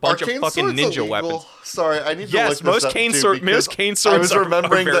just has a bunch of fucking ninja weapons. Sorry, I need to look this most up cane too, most cane swords I was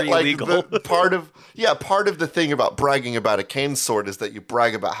remembering are very that, like, illegal. part of the thing about bragging about a cane sword is that you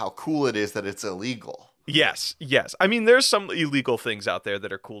brag about how cool it is that it's illegal. Yes. I mean, there's some illegal things out there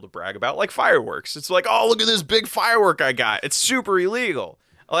that are cool to brag about, like fireworks. It's like, oh, look at this big firework I got. It's super illegal.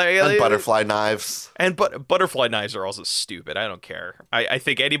 And butterfly knives. And butterfly knives are also stupid. I don't care. I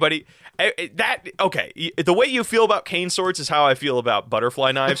think anybody the way you feel about cane swords is how I feel about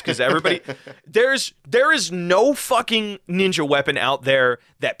butterfly knives, because everybody there is no fucking ninja weapon out there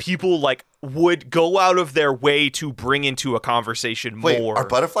that people like would go out of their way to bring into a conversation more. Wait, are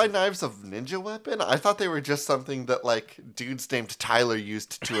butterfly knives a ninja weapon? I thought they were just something that, like, dudes named Tyler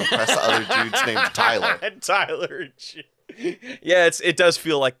used to impress other dudes named Tyler. Tyler. Yeah, it does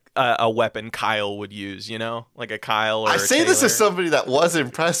feel like a weapon Kyle would use, you know? Like a Kyle or I a say Taylor. This as somebody that was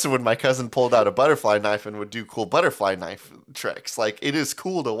impressed when my cousin pulled out a butterfly knife and would do cool butterfly knife tricks. Like, it is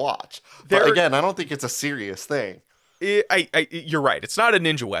cool to watch. But again, I don't think it's a serious thing. You're right. It's not a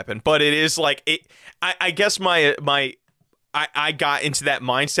ninja weapon, but it is like it. I guess I got into that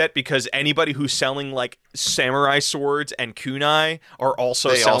mindset because anybody who's selling like samurai swords and kunai are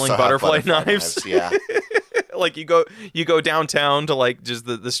also selling butterfly knives. Yeah. Like you go downtown to like just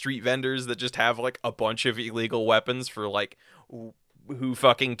the street vendors that just have like a bunch of illegal weapons for like who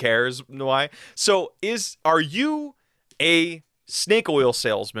fucking cares why. So are you a snake oil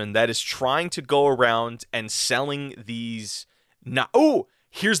salesman that is trying to go around and selling these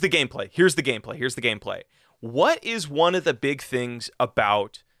here's the gameplay. What is one of the big things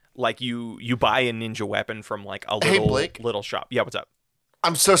about like you buy a ninja weapon from like a little shop? Yeah, what's up?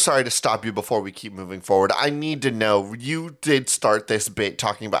 I'm so sorry to stop you before we keep moving forward. I need to know, you did start this bit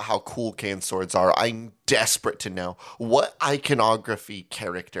talking about how cool cane swords are. I'm desperate to know what iconography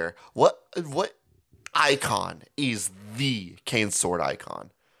character, what icon is the cane sword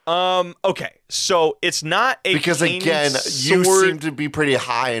icon? Okay, so it's not a because cane again, sword. You seem to be pretty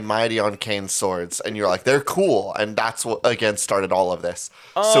high and mighty on cane swords, and you're like, they're cool, and that's what again started all of this.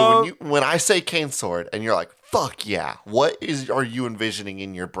 So when I say cane sword, and you're like, fuck yeah, are you envisioning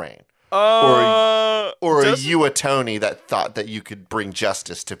in your brain? Or are you a Tony that thought that you could bring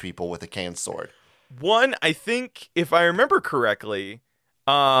justice to people with a cane sword? One, I think, if I remember correctly,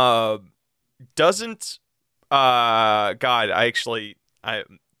 doesn't God,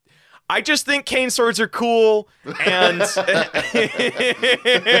 I just think cane swords are cool, and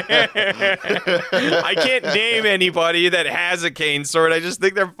I can't name anybody that has a cane sword. I just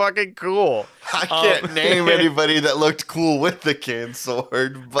think they're fucking cool. I can't name anybody that looked cool with the cane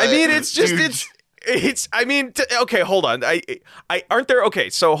sword. But I mean, it's just okay, hold on. I aren't there? Okay,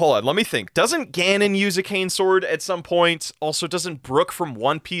 so hold on. Let me think. Doesn't Ganon use a cane sword at some point? Also, doesn't Brook from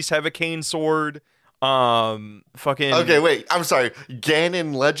One Piece have a cane sword? Okay, wait. I'm sorry.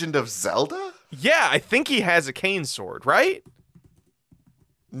 Ganon, Legend of Zelda? Yeah, I think he has a cane sword, right?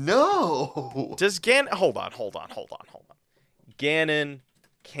 No. Does Ganon... Hold on. Ganon,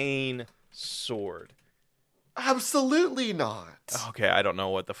 cane sword. Absolutely not. Okay, I don't know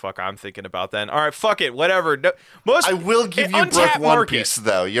what the fuck I'm thinking about then. All right, fuck it, whatever. No, I will give you Brook One Piece,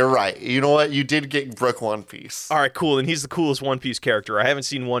 though. You're right. You know what? You did get Brook One Piece. All right, cool. And he's the coolest One Piece character. I haven't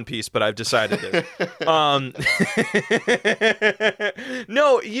seen One Piece, but I've decided this.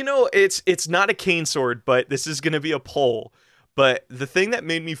 No, you know, it's not a cane sword, but this is going to be a poll. But the thing that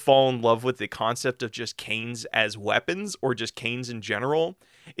made me fall in love with the concept of just canes as weapons, or just canes in general,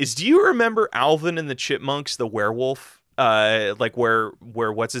 is, do you remember Alvin and the Chipmunks, the werewolf? Like where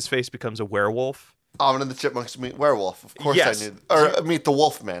what's his face becomes a werewolf? Alvin and the Chipmunks meet werewolf. Of course yes. I knew. Or meet the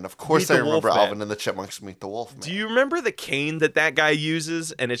Wolfman. Of course I remember Alvin and the Chipmunks meet the Wolfman. Do you remember the cane that guy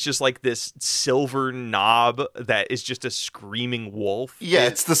uses? And it's just like this silver knob that is just a screaming wolf. Yeah,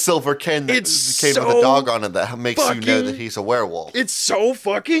 it's the silver cane that came with a dog on it that makes you know that he's a werewolf. It's so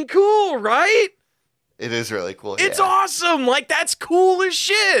fucking cool, right? It is really cool. It's awesome. Like, that's cool as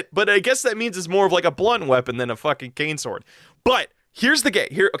shit. But I guess that means it's more of like a blunt weapon than a fucking cane sword. But here's the game.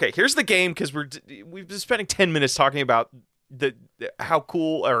 Here's the game, because we've been spending 10 minutes talking about how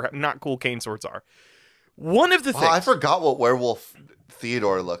cool or not cool cane swords are. One of the things, I forgot what werewolf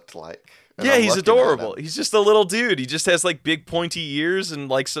Theodore looked like. Yeah, he's adorable. He's just a little dude. He just has like big pointy ears and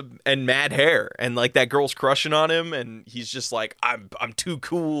like and mad hair, and like that girl's crushing on him, and he's just like, I'm too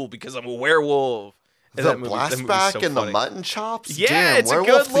cool because I'm a werewolf. And the blastback so and the mutton chops? Yeah, damn, it's Werewolf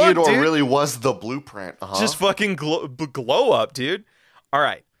a good look, Theodore dude. really was the blueprint. Just fucking glow up, dude. All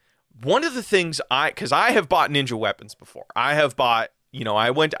right. One of the things because I have bought ninja weapons before. I have bought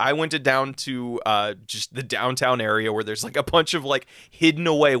I went down to just the downtown area where there's like a bunch of like hidden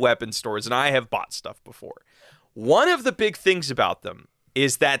away weapon stores, and I have bought stuff before. One of the big things about them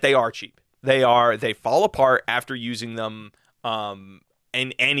is that they are cheap. They fall apart after using them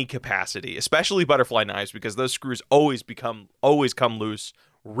in any capacity, especially butterfly knives, because those screws always come loose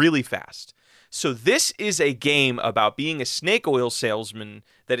really fast. So this is a game about being a snake oil salesman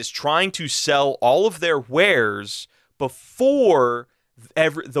that is trying to sell all of their wares before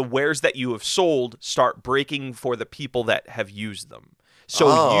the wares that you have sold start breaking for the people that have used them. So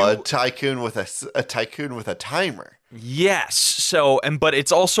a tycoon with a timer. Yes. So but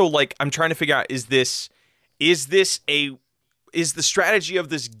it's also like I'm trying to figure out is the strategy of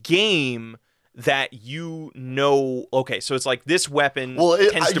this game that okay, so it's like this weapon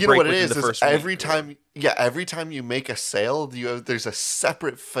tends to break within the first week. Every time you make a sale, there's a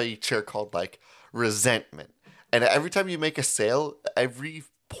separate feature called like resentment. And every time you make a sale, every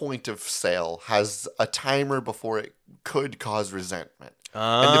point of sale has a timer before it could cause resentment.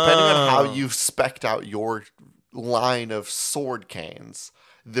 And depending on how you've spec'd out your line of sword canes,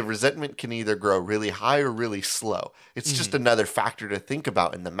 the resentment can either grow really high or really slow. It's just another factor to think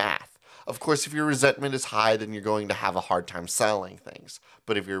about in the math. Of course, if your resentment is high, then you're going to have a hard time selling things.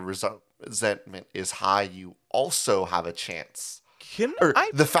 But if your resentment is high, you also have a chance.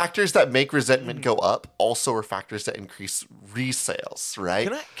 The factors that make resentment go up also are factors that increase resales,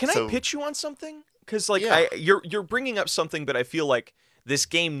 right? Can I pitch you on something? Because you're bringing up something, but I feel like this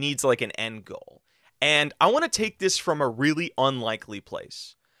game needs like an end goal. And I want to take this from a really unlikely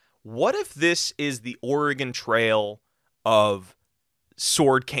place. What if this is the Oregon Trail of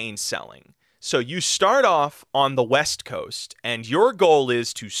sword cane selling? So you start off on the West Coast, and your goal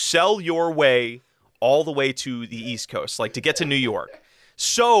is to sell your way all the way to the East Coast, like to get to New York.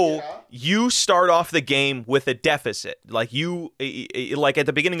 So you start off the game with a deficit. Like at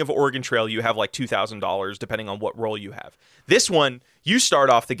the beginning of Oregon Trail, you have like $2,000, depending on what role you have. This one, you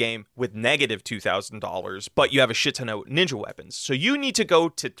start off the game with negative $2,000, but you have a shit ton of ninja weapons. So you need to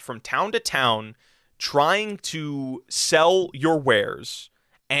go from town to town trying to sell your wares,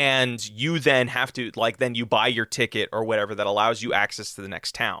 and you then have to, then you buy your ticket or whatever that allows you access to the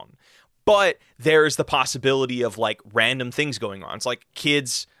next town. But there's the possibility of like random things going on. It's like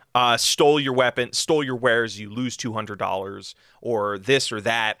kids stole your wares, you lose $200 or this or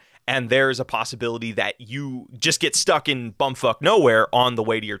that. And there's a possibility that you just get stuck in bumfuck nowhere on the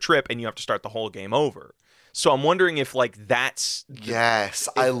way to your trip and you have to start the whole game over. So I'm wondering if that's... Yes,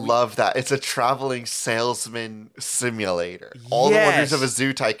 I love that. It's a traveling salesman simulator. All the wonders of a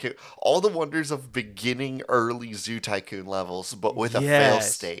Zoo Tycoon. All the wonders of beginning early Zoo Tycoon levels, but with a fail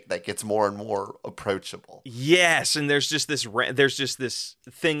state that gets more and more approachable. Yes, and there's just this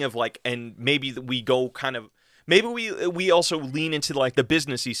thing of like, and maybe we go kind of... Maybe we also lean into like the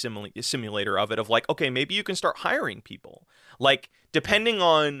businessy simulator of it, of like, okay, maybe you can start hiring people. Like, depending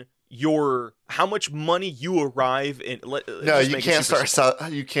on how much money you arrive in. No, you can't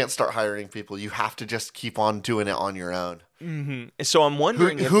start hiring people. You have to just keep on doing it on your own. Mm-hmm. So I'm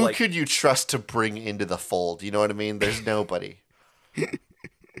wondering who could you trust to bring into the fold? You know what I mean? There's nobody.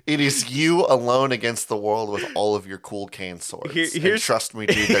 It is you alone against the world with all of your cool cane swords. And trust me,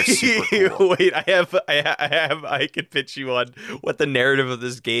 dude, they're super cool. Wait, I can pitch you on what the narrative of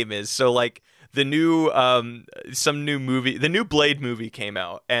this game is. So like, the new Blade movie came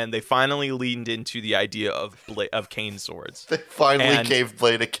out, and they finally leaned into the idea of cane swords. They finally gave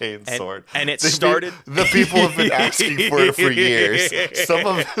Blade a cane sword, and started. The people have been asking for it for years.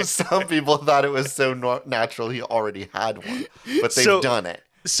 Some people thought it was so natural he already had one, but they've done it.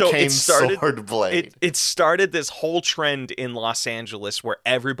 So sword blade. It started this whole trend in Los Angeles where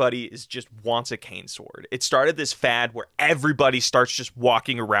everybody just wants a cane sword. It started this fad where everybody starts just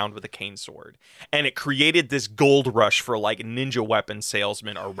walking around with a cane sword, and it created this gold rush for like ninja weapon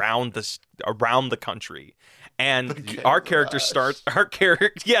salesmen around the country. And the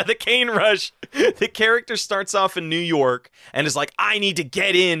cane rush. The character starts off in New York and is like, I need to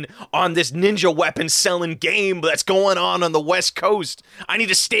get in on this ninja weapon selling game that's going on the West Coast. I need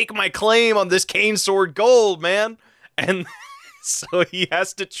to stake my claim on this cane sword gold, man. And so he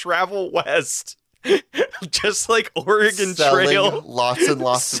has to travel west, just like Oregon Trail. Lots and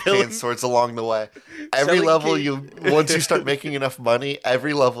lots of cane swords along the way. Every level once you start making enough money,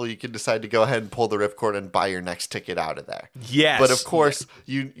 every level you can decide to go ahead and pull the ripcord and buy your next ticket out of there. Yes. But of course,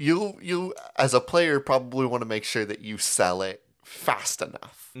 you as a player probably want to make sure that you sell it fast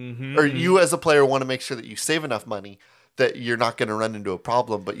enough. Mm-hmm. Or you as a player want to make sure that you save enough money that you're not going to run into a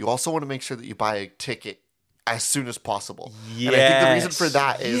problem, but you also want to make sure that you buy a ticket as soon as possible. Yes. And I think the reason for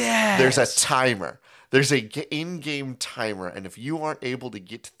that is there's a timer. There's a in-game timer, and if you aren't able to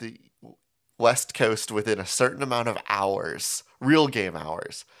get to the West Coast within a certain amount of hours, real game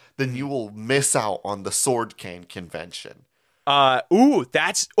hours, then you will miss out on the Sword Cane convention.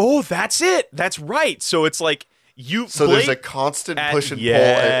 That's it. That's right. So it's like there's a constant push and pull.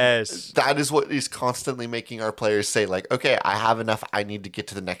 And that is what is constantly making our players say, like, okay, I have enough. I need to get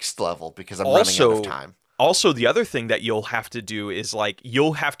to the next level because I'm running out of time. Also, the other thing that you'll have to do is like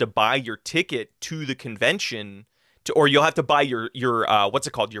you'll have to buy your ticket to the convention, or you'll have to buy your what's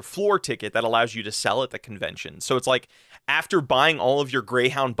it called, your floor ticket that allows you to sell at the convention. So it's like after buying all of your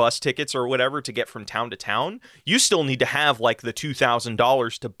Greyhound bus tickets or whatever to get from town to town, you still need to have like the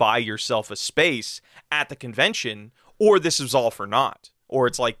 $2,000 to buy yourself a space at the convention, or this is all for naught. Or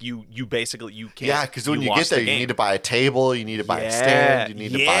it's like you basically you can't. Yeah, because when you get there, you need to buy a table, you need to buy a stand, you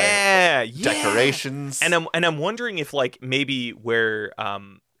need to buy decorations. And I'm wondering if like maybe where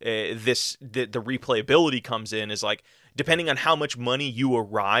the replayability comes in is like depending on how much money you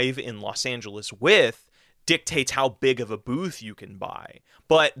arrive in Los Angeles with dictates how big of a booth you can buy.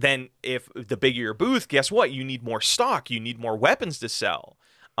 But then if the bigger your booth, guess what? You need more stock, you need more weapons to sell.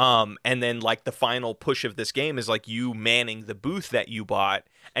 And then like the final push of this game is like you manning the booth that you bought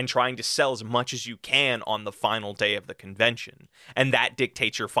and trying to sell as much as you can on the final day of the convention. And that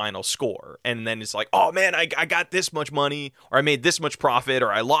dictates your final score. And then it's like, oh man, I got this much money, or I made this much profit,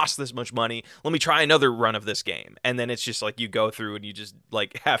 or I lost this much money. Let me try another run of this game. And then it's just like you go through and you just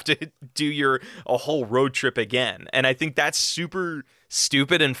like have to do a whole road trip again. And I think that's super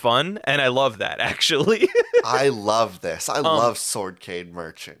stupid and fun, and I love that, actually. I love this. I love Sword Cane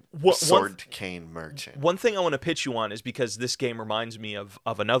Merchant. Sword Cane Merchant. One thing I want to pitch you on is because this game reminds me of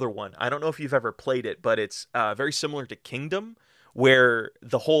another one. I don't know if you've ever played it, but it's very similar to Kingdom, where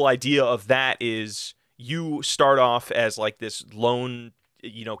the whole idea of that is you start off as like this lone,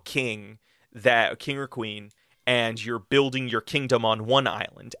 king or queen, and you're building your kingdom on one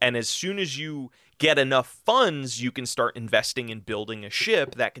island. And as soon as you get enough funds, you can start investing in building a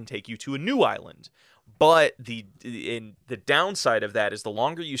ship that can take you to a new island. But the downside of that is the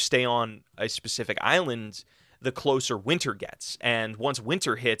longer you stay on a specific island, the closer winter gets. And once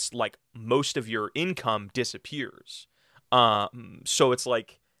winter hits, like most of your income disappears. So it's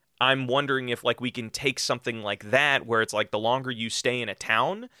like, I'm wondering if like we can take something like that where it's like the longer you stay in a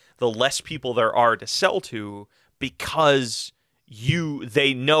town, the less people there are to sell to, because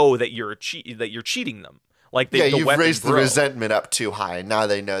they know that you're cheating them. Like you've raised the resentment up too high, and now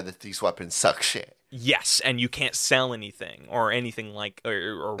they know that these weapons suck shit. Yes, and you can't sell anything or anything like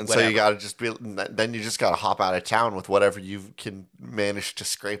or and whatever. So you gotta just gotta hop out of town with whatever you can manage to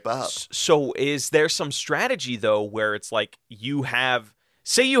scrape up. So is there some strategy though where it's like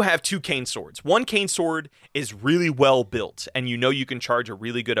say you have two cane swords. One cane sword is really well built, and you can charge a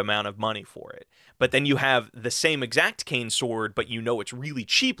really good amount of money for it. But then you have the same exact cane sword, but it's really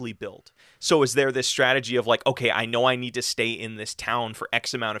cheaply built. So is there this strategy of like, okay, I know I need to stay in this town for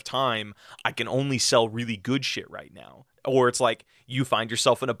X amount of time. I can only sell really good shit right now. Or it's like you find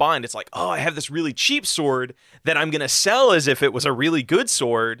yourself in a bind. It's like, oh, I have this really cheap sword that I'm going to sell as if it was a really good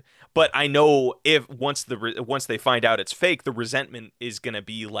sword. But I know if once they find out it's fake, the resentment is going to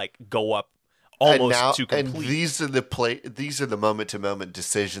be like go up almost to complete. And these are the moment-to-moment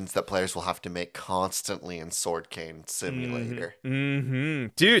decisions that players will have to make constantly in Sword Cane Simulator. Mm-hmm.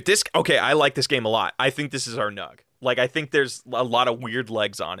 Dude, I like this game a lot. I think this is our nug. Like, I think there's a lot of weird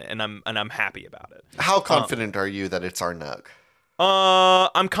legs on it, and I'm happy about it. How confident are you that it's our nug?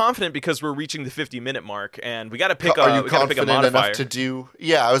 I'm confident because we're reaching the 50-minute mark, and we got to pick a modifier. Are you confident enough to do?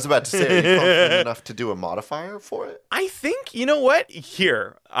 Yeah, I was about to say, are you confident enough to do a modifier for it? I think, you know what?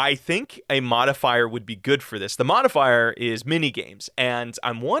 I think a modifier would be good for this. The modifier is minigames, and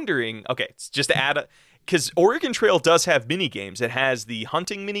I'm wondering, okay, it's just to add because Oregon Trail does have minigames. It has the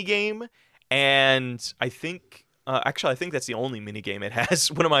hunting minigame, and I think... I think that's the only minigame it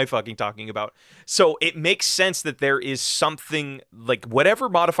has. What am I fucking talking about? So it makes sense that there is something, like whatever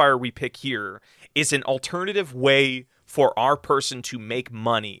modifier we pick here is an alternative way for our person to make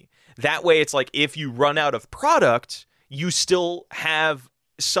money. That way it's like if you run out of product, you still have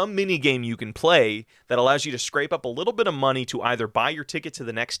some minigame you can play that allows you to scrape up a little bit of money to either buy your ticket to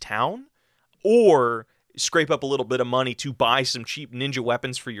the next town or scrape up a little bit of money to buy some cheap ninja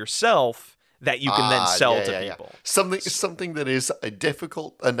weapons for yourself that you can then sell to people. Something that is a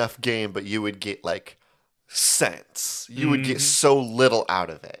difficult enough game, but you would get like cents. You would get so little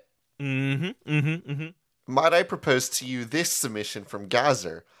out of it. Mm-hmm. Mm-hmm. Mm-hmm. Might I propose to you this submission from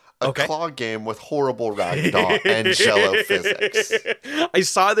Gazer? a claw game with horrible ragdoll and Jello physics. I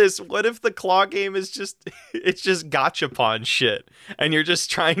saw this. What if the claw game is just gachapon shit, and you're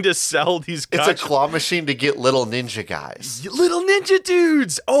just trying to sell these? It's a claw machine to get little ninja guys, little ninja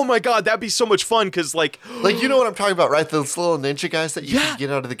dudes. Oh my god, that'd be so much fun because you know what I'm talking about, right? Those little ninja guys that you can get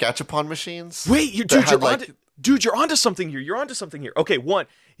out of the gachapon machines. Wait, you're onto something here. You're onto something here. Okay,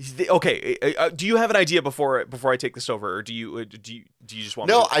 do you have an idea before I take this over, or do you just want?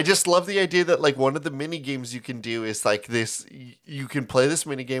 No, I just love the idea that one of the mini games you can do is this. You can play this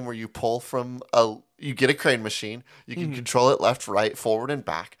mini game where you pull from you get a crane machine. You can control it left, right, forward, and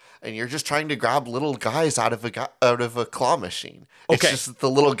back, and you're just trying to grab little guys out of a claw machine. Okay. It's just the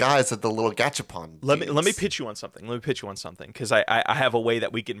little guys at the little gachapon. Let me pitch you on something. Because I have a way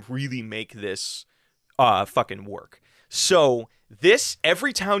that we can really make this fucking work. So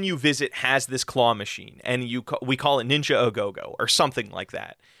every town you visit has this claw machine, and we call it Ninja A Go-Go or something like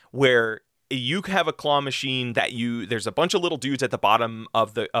that, where you have a claw machine that there's a bunch of little dudes at the bottom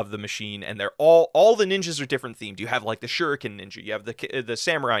of the machine, and they're all the ninjas are different themed. You have the shuriken ninja, you have the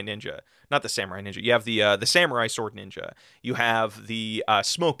samurai ninja, not the samurai ninja. You have the samurai sword ninja. You have the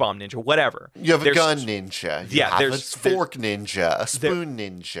smoke bomb ninja, whatever. You have a gun ninja. You have a fork ninja, a spoon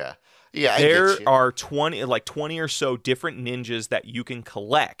ninja. Yeah, there are 20 or so different ninjas that you can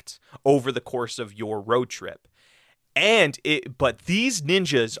collect over the course of your road trip. But these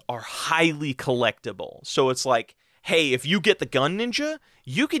ninjas are highly collectible. So it's hey, if you get the gun ninja,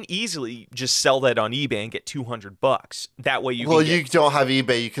 you can easily just sell that on eBay and get $200. That way you don't have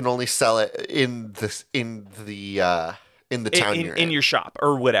eBay, you can only sell it in the town you're in your shop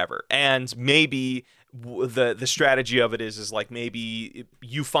or whatever. And maybe the strategy of it is maybe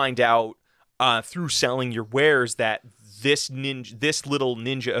you find out through selling your wares that this little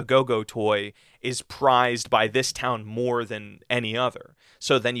Ninja A Go-Go toy is prized by this town more than any other.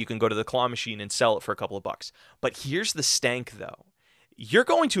 So then you can go to the claw machine and sell it for a couple of bucks. But here's the stank, though. You're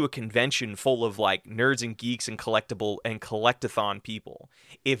going to a convention full of nerds and geeks and collectathon people.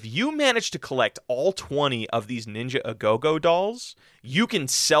 If you manage to collect all 20 of these Ninja A Go-Go dolls, you can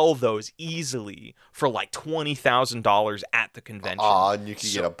sell those easily for $20,000 at the convention. Oh, and you can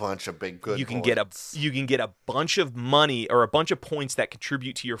get a bunch of big good. You can get a bunch of money or a bunch of points that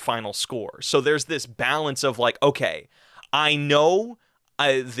contribute to your final score. So there's this balance of okay, I know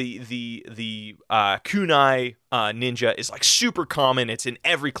the kunai ninja is super common. It's in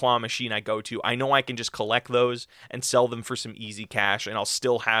every claw machine I go to. I know I can just collect those and sell them for some easy cash, and I'll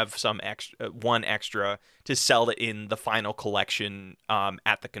still have some one extra to sell it in the final collection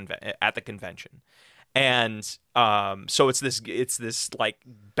at the convention. And so it's this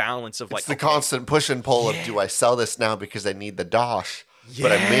balance of it's the constant push and pull of, do I sell this now because I need the dosh? Yeah.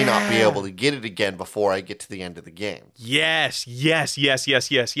 But I may not be able to get it again before I get to the end of the game. Yes.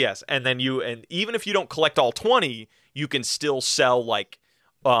 And then even if you don't collect all 20, you can still sell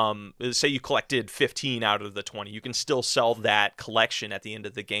say you collected 15 out of the 20, you can still sell that collection at the end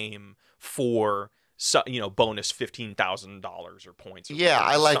of the game for bonus $15,000 or points.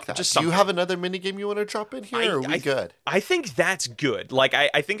 I like that. Do you have another minigame you want to drop in here, or are we good? I think that's good.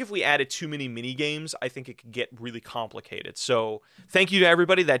 I think if we added too many minigames, I think it could get really complicated. So thank you to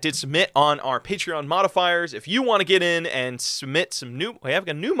everybody that did submit on our Patreon modifiers. If you want to get in and submit we have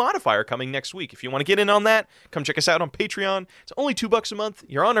a new modifier coming next week. If you want to get in on that, come check us out on Patreon. It's only $2 a month.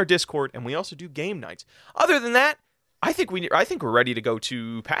 You're on our Discord, and we also do game nights. Other than that, I think we're ready to go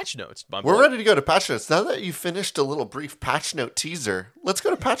to patch notes. We're ready to go to patch notes. Now that you finished a little brief patch note teaser, let's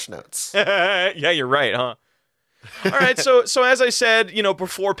go to patch notes. Yeah, you're right, huh? All right, so as I said,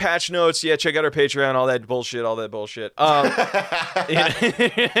 before patch notes, check out our Patreon, all that bullshit.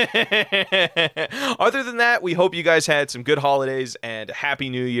 Other than that, we hope you guys had some good holidays and a happy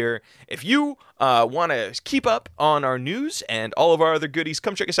new year. If you want to keep up on our news and all of our other goodies,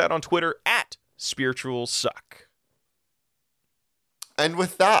 come check us out on Twitter at SpiritualSuck. And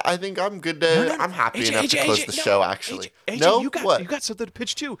with that, I think I'm good to. I'm happy enough to close the show. Actually, AJ, you got something to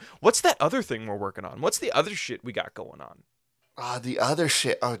pitch too. What's that other thing we're working on? What's the other shit we got going on? The other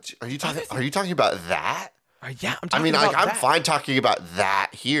shit. Oh, are you talking about that? Yeah, I'm talking about I'm fine talking about that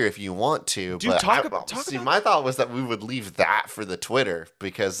here if you want to. Dude, but my thought was that we would leave that for the Twitter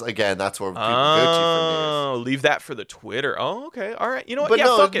because, again, that's where people go to for news. Leave that for the Twitter. Oh, okay. All right. You know what? But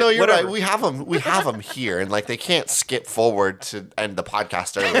fuck no, it. You're Whatever. right. We have them here, and they can't skip forward to end the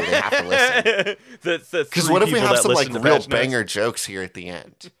podcast early. They have to listen. Because what if we have some real banger jokes here at the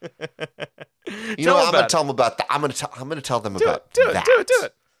end? You know what? I'm gonna tell them about that. I'm gonna tell them about that. Do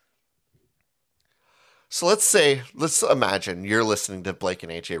it. So let's imagine you're listening to Blake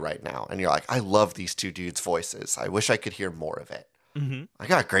and AJ right now, and you're like, I love these two dudes' voices. I wish I could hear more of it. I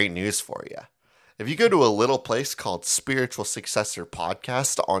got great news for you. If you go to a little place called Spiritual Successor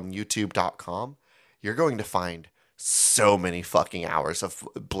Podcast on YouTube.com, you're going to find so many fucking hours of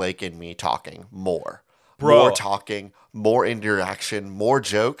Blake and me talking more. More talking, more interaction, more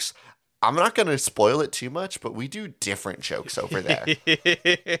jokes. I'm not going to spoil it too much, but we do different jokes over there.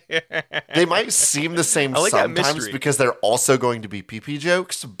 They might seem the same sometimes because they're also going to be pee-pee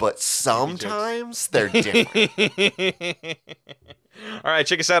jokes, but sometimes they're different. All right,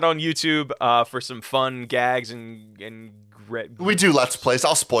 check us out on YouTube for some fun gags and we do Let's Plays.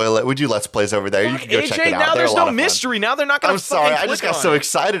 I'll spoil it. We do Let's Plays over there. You can go AJ, check it out. Now there's no mystery. Now they're not going to. I'm sorry. I just got so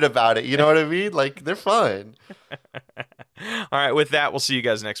excited about it. You know what I mean? Like, they're fun. All right. With that, we'll see you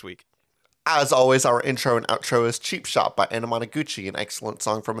guys next week. As always, our intro and outro is Cheap Shot by Anamanaguchi, an excellent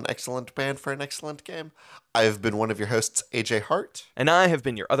song from an excellent band for an excellent game. I've been one of your hosts, AJ Hart. And I have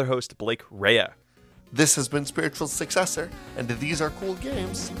been your other host, Blake Rhea. This has been Spiritual Successor, and these are cool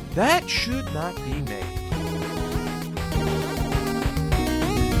games that should not be made.